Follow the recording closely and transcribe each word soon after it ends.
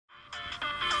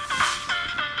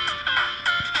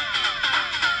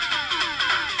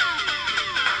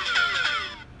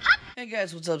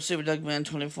Guys, what's up? Super Dugman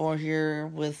 24 here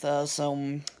with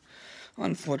some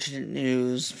unfortunate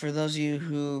news. For those of you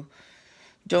who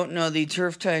don't know, the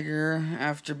Turf Tiger,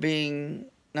 after being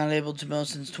not able to mow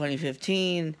since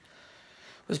 2015,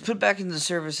 was put back into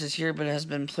service this year, but has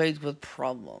been plagued with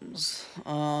problems.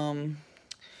 One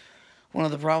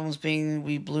of the problems being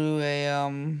we blew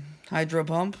a hydro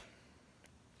pump.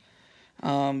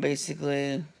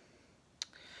 Basically,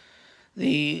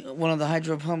 one of the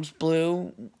hydro pumps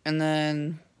blew, and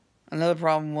then another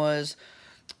problem was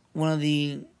one of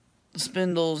the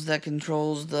spindles that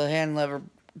controls the hand lever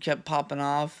kept popping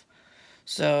off.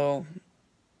 So,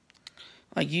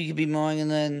 like, you could be mowing and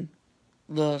then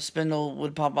the spindle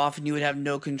would pop off and you would have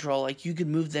no control. Like, you could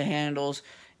move the handles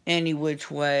any which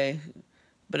way,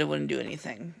 but it wouldn't do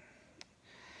anything.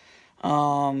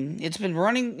 It's been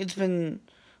running,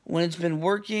 when it's been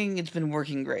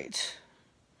working great.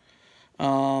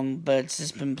 But it's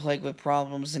just been plagued with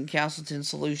problems, and Castleton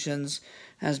Solutions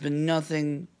has been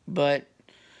nothing but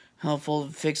helpful,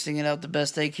 fixing it out the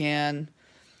best they can.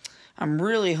 I'm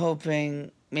really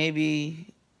hoping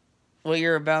maybe what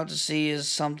you're about to see is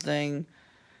something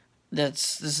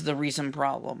this is the recent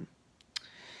problem.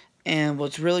 And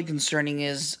what's really concerning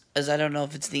is I don't know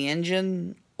if it's the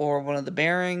engine or one of the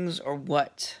bearings or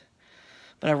what.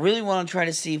 But I really want to try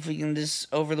to see if we can just,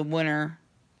 over the winter,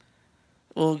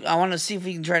 well, I want to see if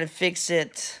we can try to fix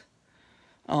it,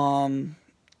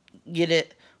 get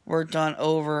it worked on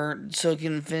over so it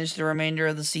can finish the remainder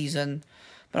of the season.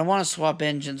 But I want to swap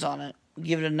engines on it,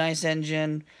 give it a nice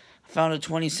engine. I found a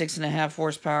 26.5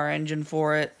 horsepower engine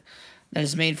for it that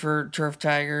is made for Turf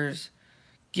Tigers.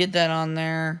 Get that on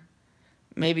there,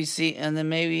 maybe and then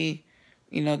maybe,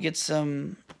 give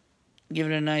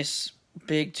it a nice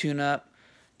big tune-up,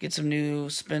 get some new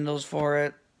spindles for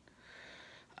it.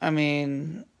 I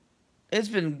mean, it's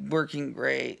been working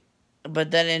great, but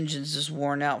that engine's just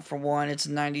worn out for one. It's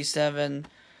a 97,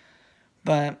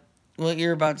 but what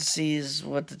you're about to see is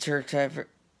what the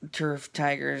Turf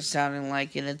Tiger is sounding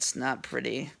like, and it's not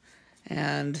pretty.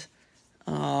 And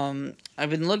I've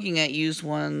been looking at used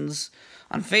ones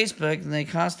on Facebook, and they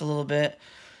cost a little bit.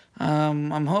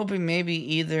 I'm hoping maybe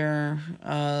either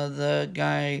the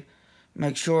guy,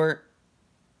 Mike Short,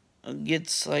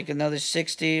 gets like another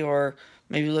 60, or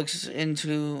maybe looks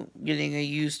into getting a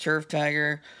used Turf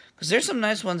Tiger, because there's some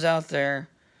nice ones out there.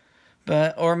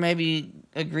 Or maybe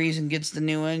agrees and gets the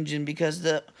new engine, because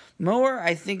the mower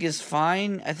I think is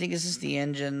fine. I think it's just the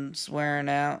engine's wearing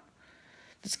out.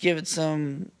 Let's give it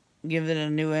a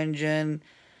new engine,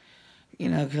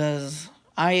 because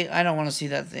I don't want to see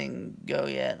that thing go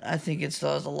yet. I think it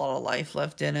still has a lot of life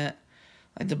left in it.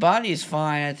 Like, the body is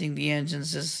fine. I think the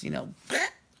engine's just,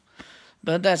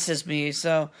 but that's just me.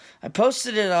 So I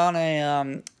posted it on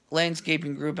a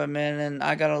landscaping group I'm in, and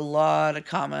I got a lot of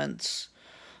comments.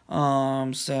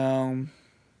 So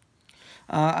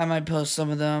I might post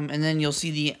some of them, and then you'll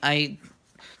see I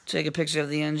take a picture of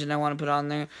the engine I want to put on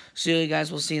there, so you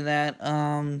guys will see that.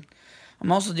 I'm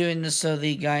also doing this so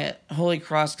the guy at Holy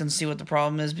Cross can see what the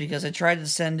problem is, because I tried to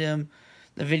send him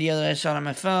the video that I shot on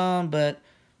my phone, but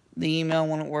the email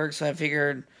wouldn't work, so I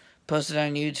figured post it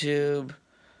on YouTube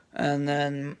and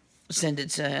then send it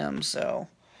to him. So,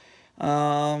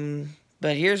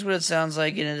 but here's what it sounds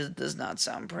like, and it does not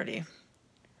sound pretty.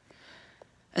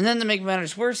 And then to make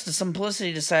matters worse,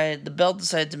 the belt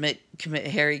decided to commit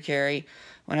Harry carry.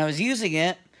 When I was using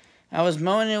it, I was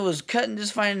mowing it, was cutting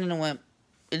just fine, and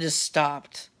it just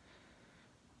stopped.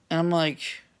 And I'm like,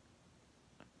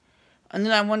 and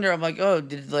then I wonder, I'm like, oh,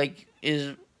 did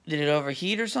it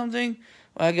overheat or something?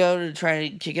 Well, I go to try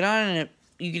to kick it on, and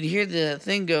you could hear the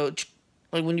thing go,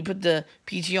 like when you put the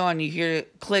PT on, you hear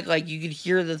it click, like you could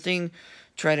hear the thing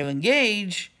try to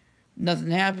engage.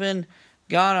 Nothing happened.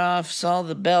 Got off, saw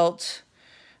the belt.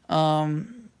 The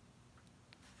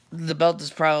belt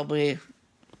is probably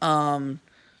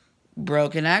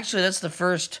broken. Actually, that's the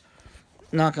first,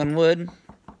 knock on wood,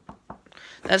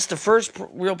 that's the first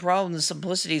real problem the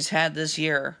Simplicity's had this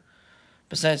year.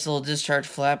 Besides the little discharge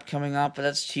flap coming off, but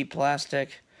that's cheap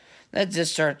plastic. That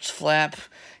discharge flap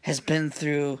has been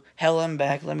through hell and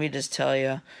back, let me just tell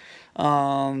you.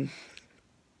 But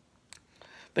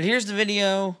here's the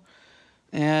video,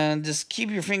 and just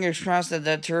keep your fingers crossed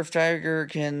that Turf Tiger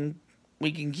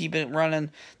we can keep it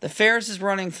running. The Ferris is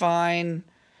running fine.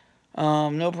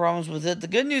 No problems with it. The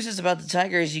good news is about the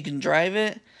Tiger is you can drive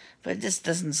it, but it just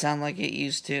doesn't sound like it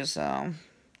used to, so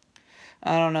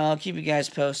I don't know. I'll keep you guys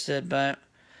posted, but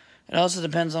it also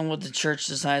depends on what the church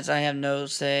decides. I have no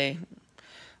say.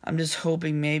 I'm just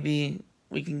hoping maybe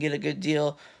we can get a good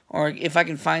deal, or if I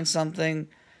can find something,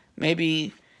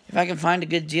 maybe if I can find a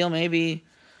good deal, maybe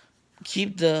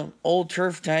keep the old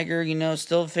Turf Tiger, you know,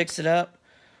 still fix it up.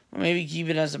 Or maybe keep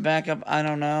it as a backup. I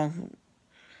don't know.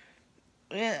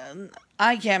 Yeah,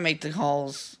 I can't make the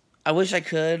calls. I wish I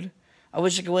could. I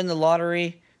wish I could win the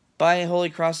lottery, buy Holy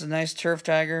Cross a nice Turf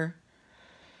Tiger.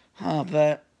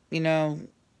 But, you know,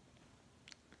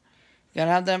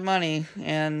 gotta have that money.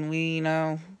 And we, you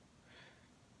know,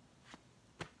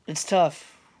 it's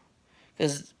tough.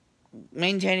 Because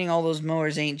maintaining all those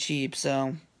mowers ain't cheap,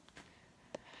 so.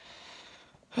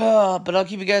 But I'll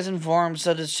keep you guys informed,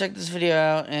 so just check this video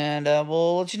out, and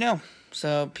we'll let you know.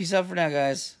 So, peace out for now,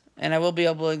 guys. And I will be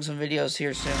uploading some videos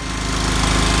here soon.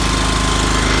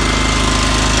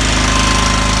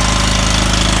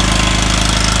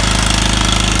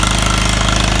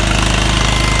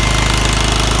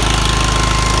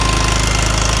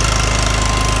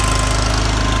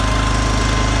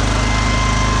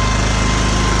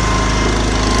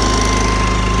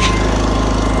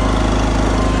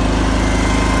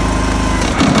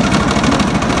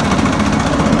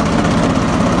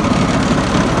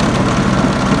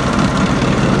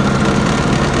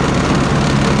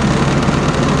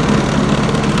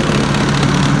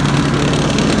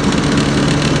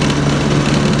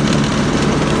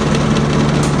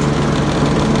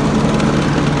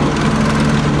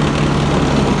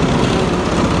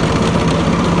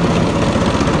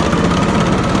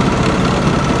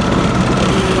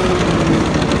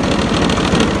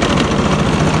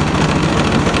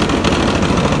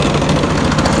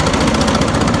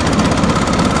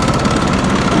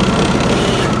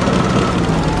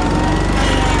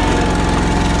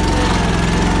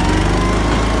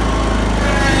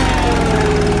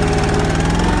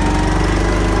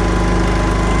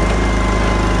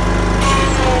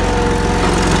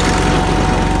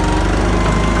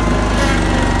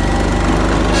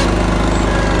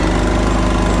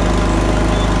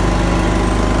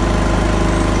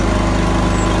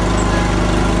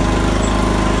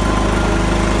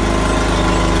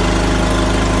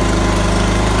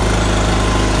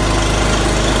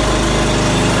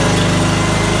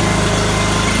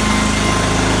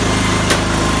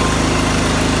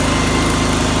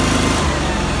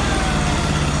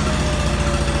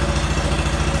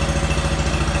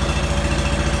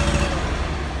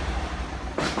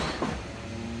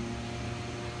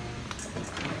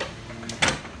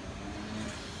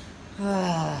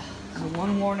 It's a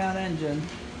one worn out engine.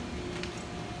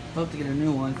 Hope to get a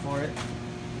new one for it.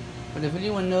 But if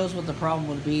anyone knows what the problem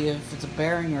would be, if it's a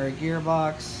bearing or a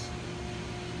gearbox,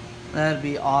 that'd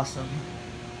be awesome.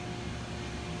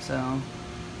 So,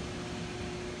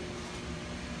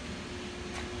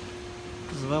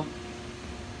 well,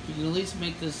 if you can at least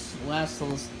make this last till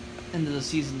the end of the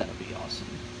season, that would be awesome.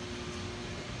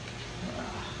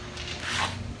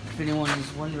 If anyone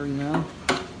is wondering now.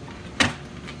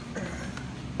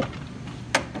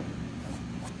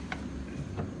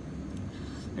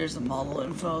 Here's the model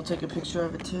info. I'll take a picture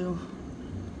of it too.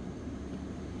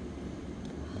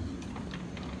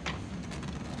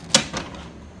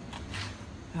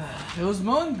 It was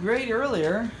mowing great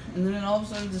earlier, and then all of a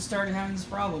sudden it just started having this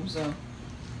problem, so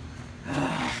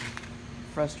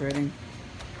frustrating.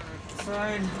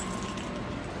 Side.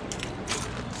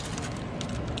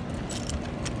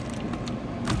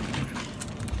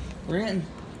 We're in.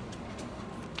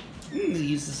 I'm gonna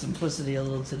use the simplicity a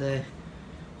little today.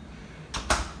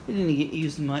 It didn't get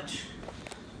used much.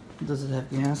 Does it have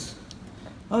gas?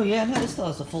 Oh yeah, no, it still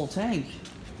has a full tank.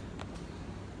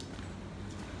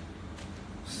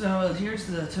 So here's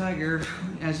the Tiger.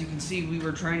 As you can see, we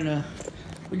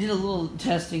did a little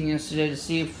testing yesterday to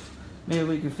see if maybe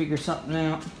we could figure something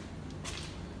out.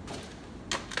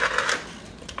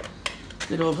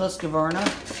 Good old Husqvarna.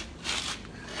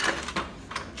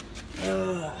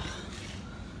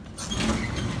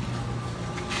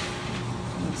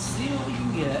 Let's see what we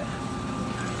can get.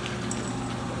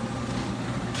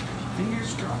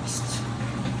 Fingers crossed.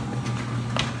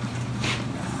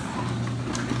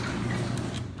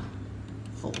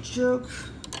 Full choke.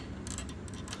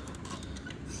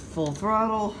 Full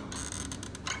throttle.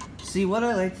 See, what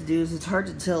I like to do is it's hard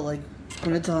to tell, like,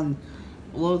 when it's on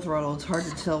low throttle, it's hard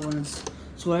to tell when it's,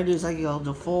 so what I do is I go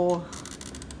to full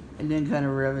and then kind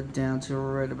of rev it down to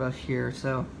right about here.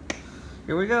 So,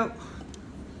 here we go.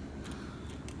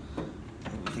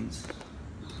 Everything's...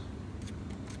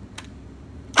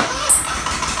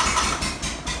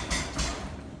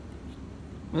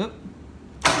 Oop.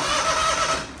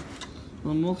 A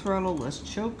little more throttle, less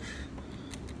choke.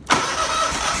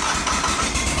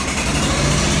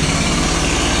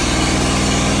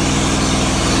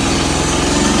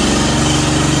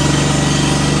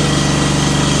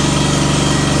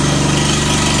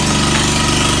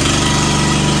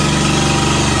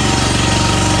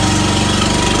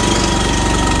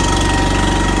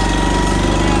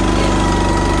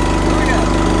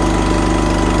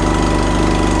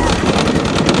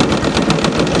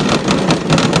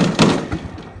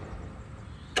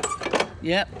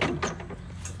 Yep.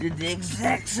 Did the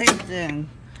exact same thing.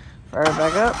 Fire it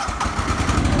back up.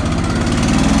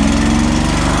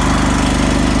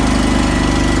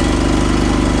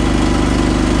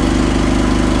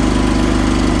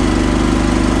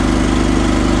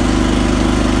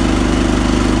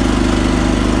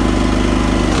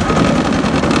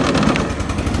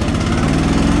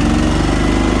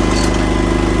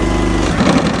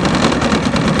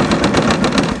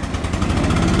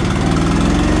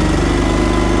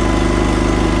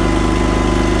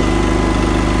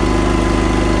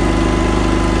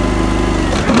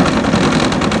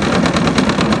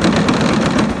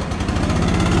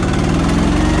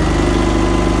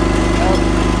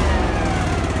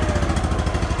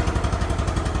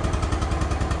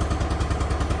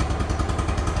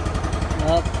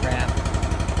 Oh crap,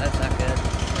 that's not good.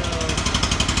 So,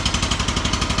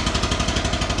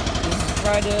 this is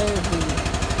Friday, we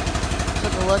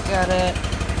took a look at it,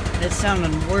 and it's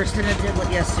sounding worse than it did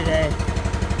yesterday.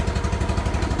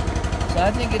 So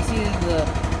I think it's either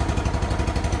the